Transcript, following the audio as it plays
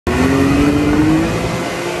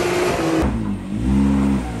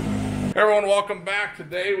Everyone, welcome back.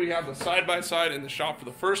 Today we have the side-by-side in the shop for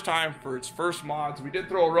the first time for its first mods. We did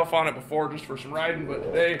throw a roof on it before just for some riding, but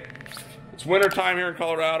today it's winter time here in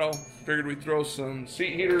Colorado. Figured we'd throw some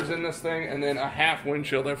seat heaters in this thing and then a half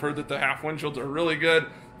windshield. I've heard that the half windshields are really good.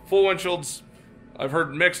 Full windshields, I've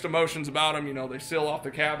heard mixed emotions about them. You know, they seal off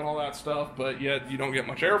the cab and all that stuff, but yet you don't get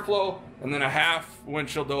much airflow. And then a half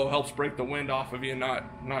windshield though helps break the wind off of you and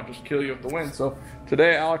not just kill you with the wind. So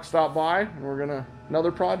today Alex stopped by and we're gonna,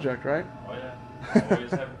 another project, right? Oh yeah,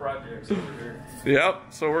 always have projects over here. Yep,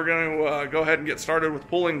 so we're gonna go ahead and get started with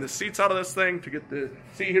pulling the seats out of this thing to get the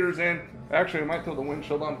seat heaters in. Actually, I might throw the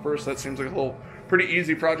windshield on first. That seems like a little pretty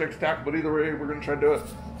easy project to tackle, but either way, we're gonna try to do it.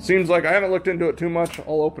 Seems like I haven't looked into it too much.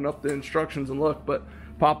 I'll open up the instructions and look, but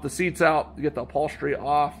pop the seats out, get the upholstery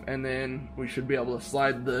off, and then we should be able to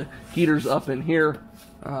slide the heaters up in here.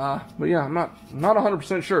 But yeah, I'm not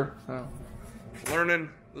 100% sure. Learning.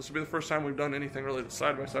 This will be the first time we've done anything really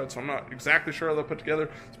side by side, so I'm not exactly sure how they'll put together.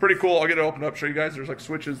 It's pretty cool. I'll get it opened up, show you guys. There's like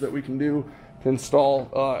switches that we can do to install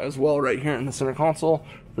as well right here in the center console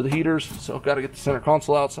for the heaters. So I've got to get the center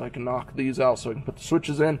console out so I can knock these out so I can put the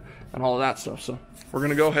switches in and all of that stuff. So we're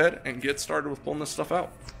going to go ahead and get started with pulling this stuff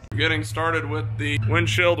out. Getting started with the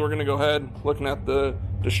windshield, we're going to go ahead looking at the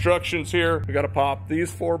instructions here. We got to pop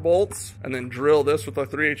these 4 bolts and then drill this with a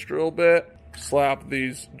 3/8 drill bit. Slap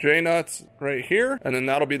these J-nuts right here, and then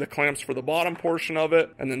that'll be the clamps for the bottom portion of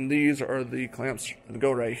it, and then these are the clamps that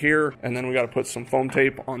go right here, and then we got to put some foam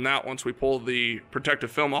tape on that once we pull the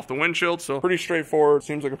protective film off the windshield. So pretty straightforward.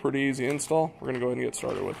 Seems like a pretty easy install. We're gonna go ahead and get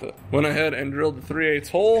started with it. Went ahead and drilled the 3/8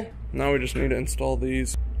 hole. Now we just need to install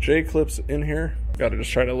these J-clips in here. Got to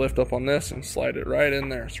just try to lift up on this and slide it right in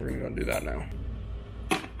there. So we're gonna go do that now.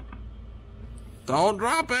 Don't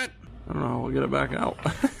drop it. I don't know, we'll get it back out.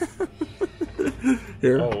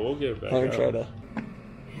 Here. Oh, we'll get it back out. Try to.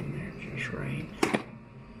 In there, just right.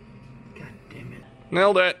 God damn it.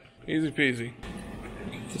 Nailed it. Easy peasy.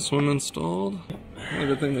 Get this one installed. Only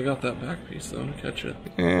good thing they got that back piece though to catch it.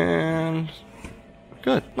 And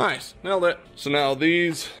good. Nice. Nailed it. So now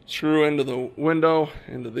these screw into the window,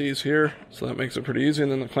 into these here. So that makes it pretty easy.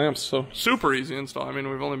 And then the clamps, so super easy install. I mean,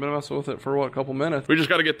 we've only been messing with it for what, a couple minutes. We just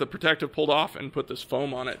got to get the protective pulled off and put this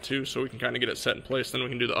foam on it too, so we can kind of get it set in place. Then we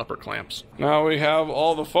can do the upper clamps. Now we have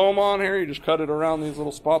all the foam on here. You just cut it around these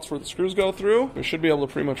little spots where the screws go through. We should be able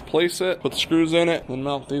to pretty much place it, put the screws in it, then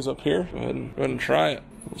mount these up here. Go ahead and try it.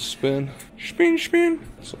 We'll spin. Spin, spin.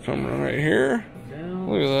 So come right here.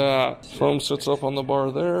 Look at that. Foam sits up on the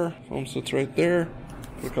bar there. Foam sits right there.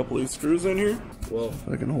 Put a couple of these screws in here. Well,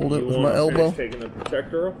 I can hold it with my elbow. Taking the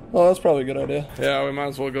protector off? Oh, that's probably a good idea. Yeah, we might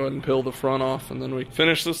as well go ahead and peel the front off and then we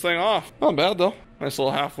finish this thing off. Not bad though. Nice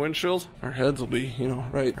little half windshield. Our heads will be, you know,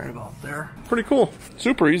 right about there. Pretty cool.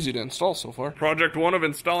 Super easy to install so far. Project 1 of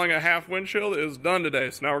installing a half windshield is done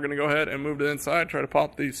today. So now we're gonna go ahead and move to the inside, try to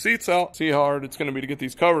pop these seats out, see how hard it's gonna be to get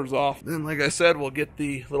these covers off. Then, like I said, we'll get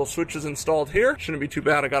the little switches installed here. Shouldn't be too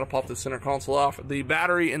bad. I gotta pop the center console off. The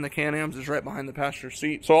battery in the Can-Ams is right behind the passenger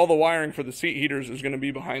seat. So all the wiring for the seat heaters is gonna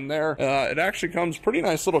be behind there. It actually comes pretty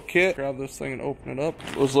nice little kit. Grab this thing and open it up.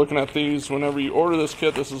 I was looking at these. Whenever you order this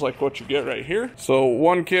kit, this is like what you get right here. So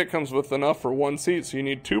one kit comes with enough for 1 seat, so you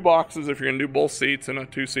need 2 boxes if you're gonna do both seats in a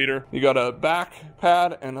 2-seater. You got a back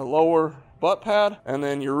pad and a lower butt pad, and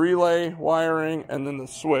then your relay wiring, and then the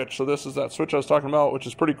switch. So this is that switch I was talking about, which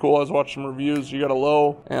is pretty cool. I was watching some reviews. You got a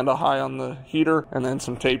low and a high on the heater, and then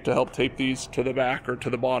some tape to help tape these to the back or to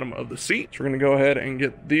the bottom of the seat. So we're gonna go ahead and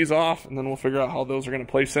get these off, and then we'll figure out how those are gonna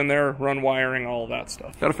place in there, run wiring, all of that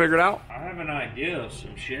stuff. Gotta figure it out. I have an idea of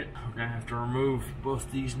some shit. We're gonna have to remove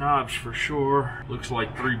both these knobs for sure. Looks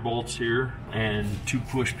like 3 bolts here and 2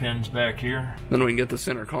 push pins back here. Then we can get the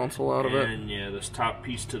center console out of it. And yeah, this top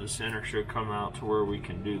piece to the center should come out to where we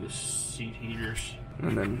can do the seat heaters.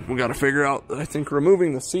 And then we got to figure out, I think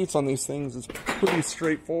removing the seats on these things is pretty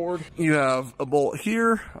straightforward. You have a bolt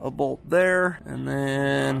here, a bolt there, and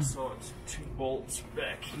then so it's 2 bolts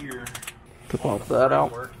back here. To pop that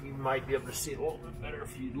out. You might be able to see it a little bit better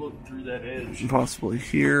if you look through that edge. Possibly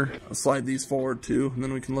here. I'll slide these forward too, and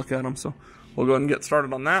then we can look at them. So we'll go ahead and get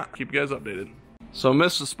started on that. Keep you guys updated. So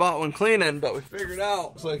missed the spot when cleaning, but we figured out.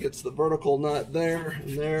 Looks like it's the vertical nut there,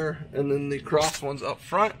 and then the cross ones up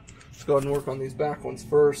front. Let's go ahead and work on these back ones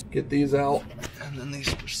first. Get these out. And then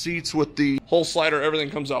these seats with the hole slider, everything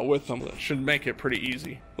comes out with them. That should make it pretty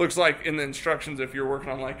easy. Looks like in the instructions, if you're working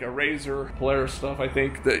on like a Razor, Polaris stuff, I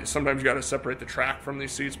think that sometimes you got to separate the track from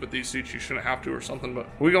these seats, but these seats you shouldn't have to or something. But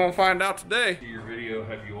we're going to find out today. Your video,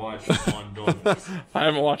 have you watched on doing this? I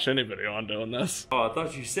haven't watched any video on doing this. Oh, I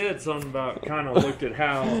thought you said something about kind of looked at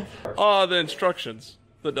how. Oh, the instructions.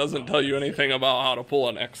 that doesn't tell you anything about how to pull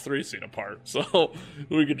an X3 seat apart. So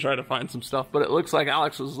we could try to find some stuff. But it looks like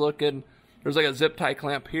Alex was looking. There's like a zip tie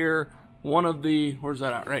clamp here. One of the, where's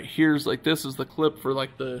that at? Right here's like, this is the clip for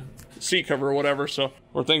like the seat cover or whatever. So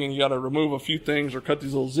we're thinking you got to remove a few things or cut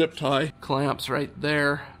these little zip tie clamps right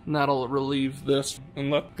there. And that'll relieve this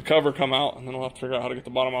and let the cover come out. And then we'll have to figure out how to get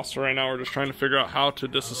the bottom off. So right now we're just trying to figure out how to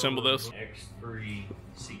disassemble this. X3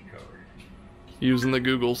 seat cover. Using the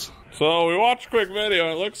Googles. So we watched a quick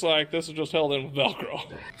video and it looks like this is just held in with Velcro.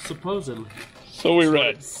 Supposedly. So we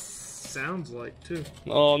read. Sounds like too.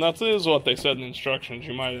 Oh, and that is what they said in the instructions.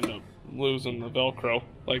 You might end up losing the Velcro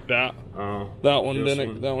like that. That one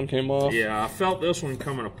didn't. That one came off. Yeah, I felt this one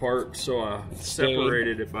coming apart, so I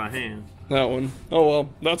separated it by hand. That one. Oh well,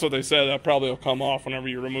 that's what they said. That probably will come off whenever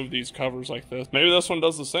you remove these covers like this. Maybe this one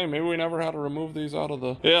does the same. Maybe we never had to remove these out of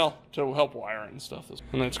the to help wire it and stuff.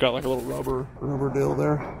 And then it's got like a little rubber deal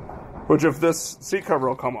there. Which if this seat cover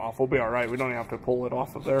will come off, we'll be all right. We don't even have to pull it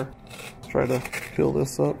off of there. Let's try to peel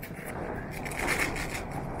this up.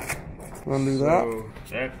 Undo that. So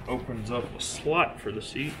that opens up a slot for the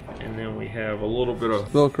seat, and then we have a little bit of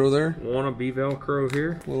Velcro there. Wannabe Velcro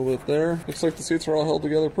here. A little bit there. Looks like the seats are all held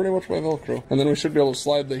together pretty much by Velcro. And then we should be able to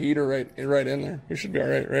slide the heater right in there. We should be all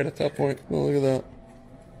right at that point. Oh, look at that.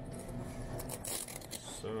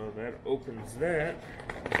 So that opens that.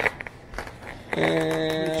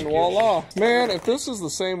 And voila. Man, if this is the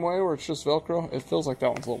same way where it's just Velcro, it feels like that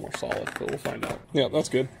one's a little more solid, but we'll find out. Yeah, that's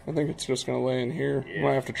good. I think it's just going to lay in here. Yeah.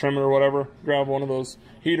 Might have to trim it or whatever. Grab one of those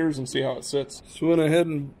heaters and see how it sits. So we went ahead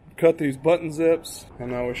and cut these button zips,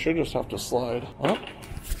 and now we should just have to slide up.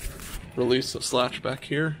 Release the latch back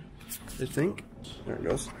here, I think. There it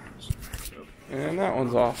goes. And that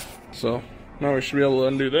one's off. So now we should be able to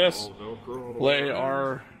undo this, lay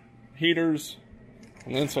our heaters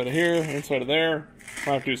on the inside of here, inside of there.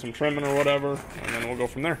 Might have to do some trimming or whatever, and then we'll go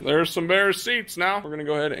from there. There's some bare seats now. We're gonna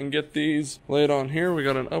go ahead and get these laid on here. We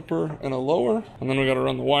got an upper and a lower, and then we gotta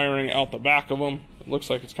run the wiring out the back of them. It looks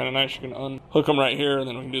like it's kind of nice. You can unhook them right here, and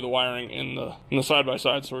then we can do the wiring in the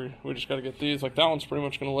side-by-side. So we just gotta get these. Like that one's pretty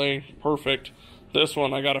much gonna lay perfect. This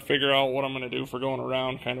one, I gotta figure out what I'm gonna do for going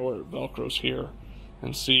around, kind of where it Velcro's here.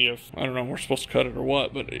 And see if, I don't know, we're supposed to cut it or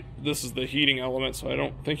what, but this is the heating element, so I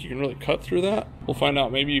don't think you can really cut through that. We'll find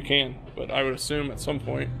out. Maybe you can, but I would assume at some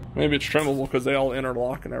point. Maybe it's trimmable because they all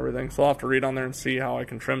interlock and everything, so I'll have to read on there and see how I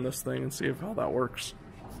can trim this thing and see how that works.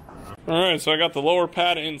 Alright, so I got the lower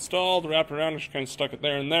pad installed, wrapped around, just kind of stuck it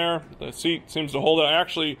there and there. The seat seems to hold it. I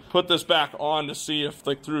actually put this back on to see if,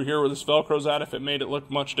 like through here where this Velcro's at, if it made it look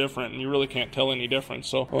much different, and you really can't tell any difference.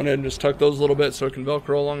 So I went ahead and just tuck those a little bit so it can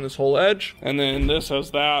Velcro along this whole edge. And then this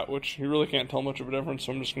has that, which you really can't tell much of a difference,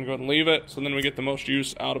 so I'm just going to go ahead and leave it. So then we get the most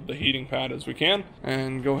use out of the heating pad as we can,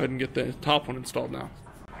 and go ahead and get the top one installed now.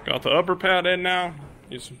 Got the upper pad in now.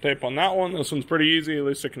 Use some tape on that one. This one's pretty easy. At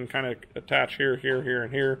least it can kind of attach here, here, here,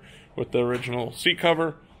 and here with the original seat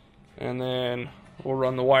cover. And then we'll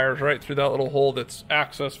run the wires right through that little hole that's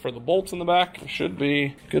access for the bolts in the back. It should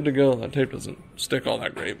be good to go. That tape doesn't stick all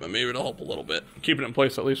that great, but maybe it'll help a little bit. Keep it in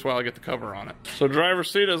place at least while I get the cover on it. So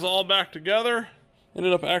driver's seat is all back together.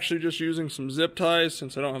 Ended up actually just using some zip ties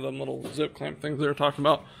since I don't have them little zip clamp things they were talking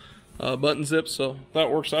about. Button zips, so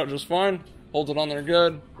that works out just fine. Holds it on there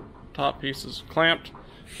good. Top piece is clamped.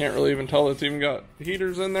 Can't really even tell it's even got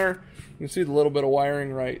heaters in there. You can see the little bit of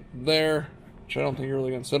wiring right there, which I don't think you're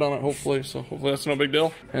really gonna sit on it, hopefully, so hopefully that's no big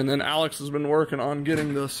deal. And then Alex has been working on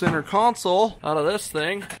getting the center console out of this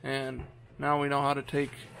thing, and now we know how to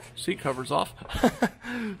take seat covers off.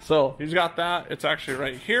 So he's got that. It's actually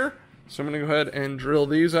right here. So I'm gonna go ahead and drill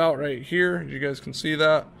these out right here. You guys can see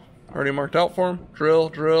that already marked out for him.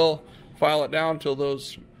 Drill, file it down till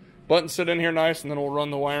those buttons sit in here nice, and then we'll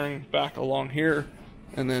run the wiring back along here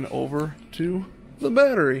and then over to the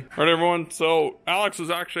battery. All right, everyone, so Alex was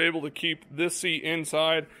actually able to keep this seat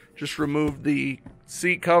inside, just removed the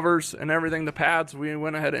seat covers and everything, the pads. We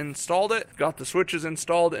went ahead and installed it, got the switches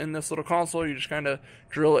installed in this little console. You just kind of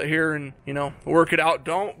drill it here and, you know, work it out.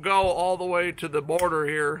 Don't go all the way to the border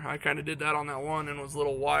here. I kind of did that on that one and was a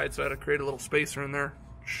little wide, so I had to create a little spacer in there.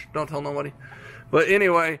 Shh, don't tell nobody. But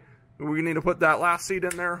anyway, we need to put that last seat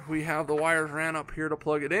in there. We have the wires ran up here to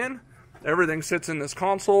plug it in. Everything sits in this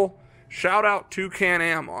console. Shout out to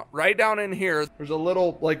Cam-Am. Right down in here, there's a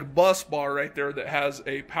little like bus bar right there that has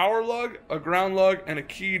a power lug, a ground lug, and a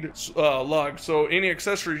keyed lug. So any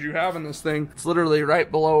accessories you have in this thing, it's literally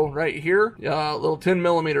right below right here. Little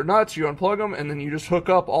 10mm nuts, you unplug them, and then you just hook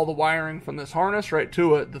up all the wiring from this harness right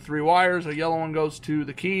to it. The 3 wires, a yellow one goes to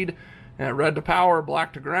the keyed, and red to power,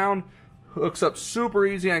 black to ground. Hooks up super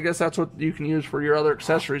easy. I guess that's what you can use for your other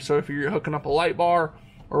accessories. So if you're hooking up a light bar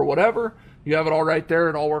or whatever, You have it all right there.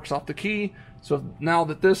 It all works off the key. So now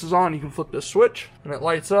that this is on, you can flip this switch and it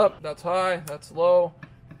lights up. That's high, that's low,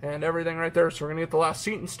 and everything right there. So we're gonna get the last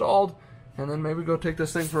seat installed and then maybe go take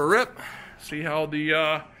this thing for a rip, see how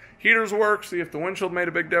the heaters work, see if the windshield made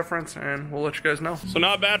a big difference, and we'll let you guys know. So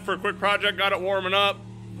not bad for a quick project, got it warming up.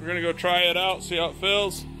 We're gonna go try it out, see how it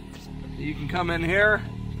feels. You can come in here,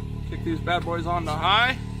 kick these bad boys on to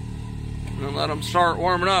high, and then let them start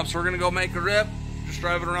warming up. So we're gonna go make a rip, just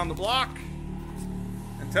drive it around the block,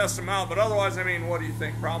 and test them out. But otherwise, I mean, what do you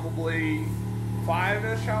think? Probably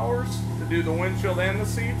 5-ish hours to do the windshield and the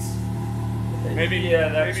seats? Maybe, yeah,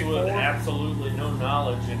 that's maybe with 4. absolutely no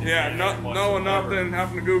knowledge. Yeah, knowing nothing,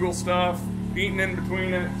 having to Google stuff, eating in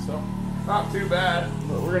between it, so not too bad.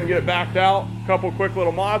 But we're gonna get it backed out. A couple quick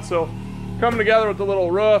little mods. So coming together with the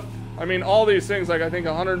little roof. I mean, all these things, like I think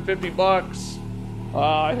 150 bucks.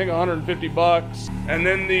 I think 150 bucks. And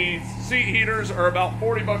then the seat heaters are about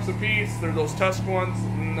 40 bucks a piece. They're those Tusk ones,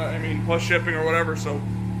 and, I mean, plus shipping or whatever. So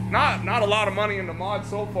not a lot of money into mods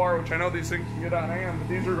so far, which I know these things can get out of hand, but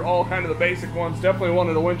these are all kind of the basic ones. Definitely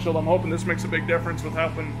wanted a windshield. I'm hoping this makes a big difference with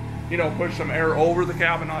helping, you know, push some air over the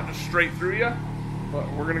cab and not just straight through you.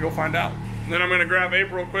 But we're gonna go find out. And then I'm gonna grab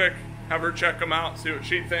April quick, have her check them out, see what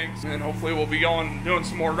she thinks, and then hopefully we'll be doing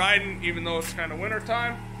some more riding, even though it's kind of winter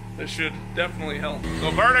time. This should definitely help.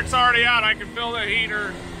 So verdict's already out. I can feel the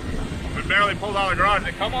heater. We barely pulled out of the garage.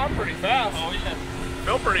 They come on pretty fast. Oh yeah.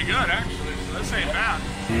 Feel pretty good actually. So this ain't bad.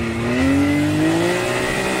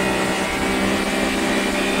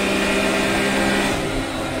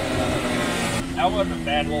 That wasn't a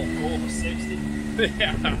bad little pull of 60.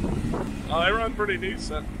 Yeah. Oh, they run pretty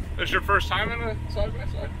decent. This your first time in a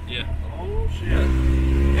side-by-side? Yeah. Oh shit.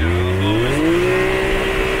 Yeah, I've always...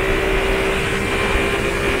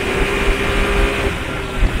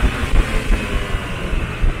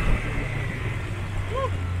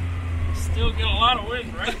 Still get a lot of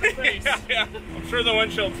wind right in the face. Yeah. I'm sure the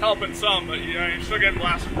windshield's helping some, but you know, you're still getting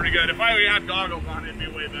blasted pretty good. If I had goggles on, it'd be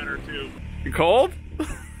way better too. You cold?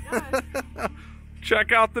 Yes.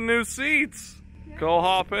 Check out the new seats. Yeah. Go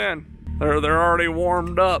hop in. They're already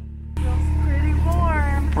warmed up. Feels pretty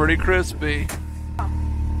warm. Pretty crispy. Oh.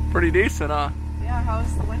 Pretty decent, huh? Yeah,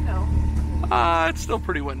 how's the window? It's still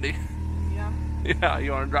pretty windy. Yeah. Yeah,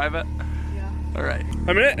 you want to drive it? Yeah. All right.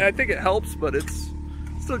 I mean, I think it helps, but it's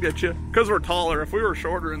still get you. Because we're taller. If we were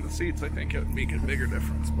shorter in the seats, I think it would make a bigger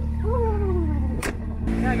difference. But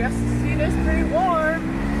yeah, I guess the seat is pretty warm.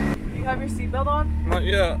 Do you have your seatbelt on? not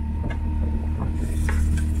yet. What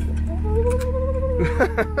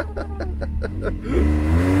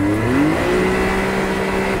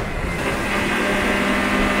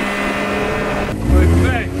do you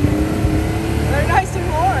think? They're nice and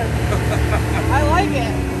warm. I like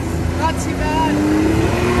it. Not too bad.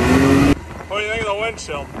 What do you think of the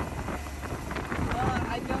windshield?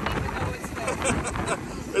 I don't even know what's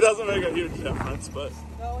there. It doesn't make a huge difference, but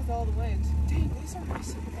Not with all the wind. Dang, these are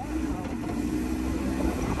nice and warm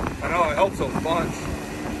though. I know it helps a bunch.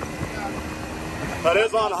 Yeah. That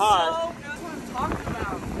is on high. Oh, that's what I'm talking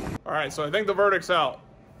about. All right, so I think the verdict's out.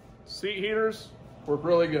 Seat heaters work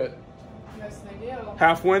really good. Yes, they do.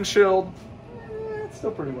 Half windshield, it's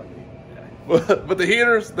still pretty windy. But the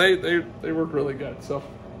heaters, they work really good. So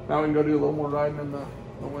now we can go do a little more riding in the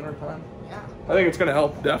winter time. Yeah. I think it's gonna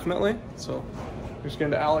help, definitely. So just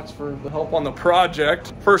getting to Alex for the help on the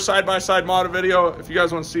project. First side-by-side mod video. If you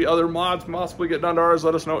guys want to see other mods possibly get done to ours,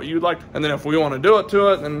 let us know what you'd like. And then if we want to do it to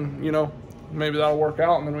it, then, you know, maybe that'll work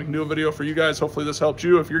out, and then we can do a video for you guys. Hopefully this helped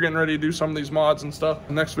you if you're getting ready to do some of these mods and stuff.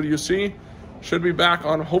 The next video you see should be back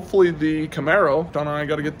on hopefully the Camaro. Donna and I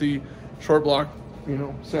got to get the short block, you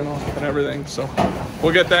know, sent off and everything. So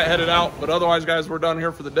we'll get that headed out. But otherwise, guys, we're done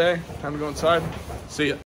here for the day. Time to go inside. See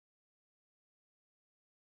ya.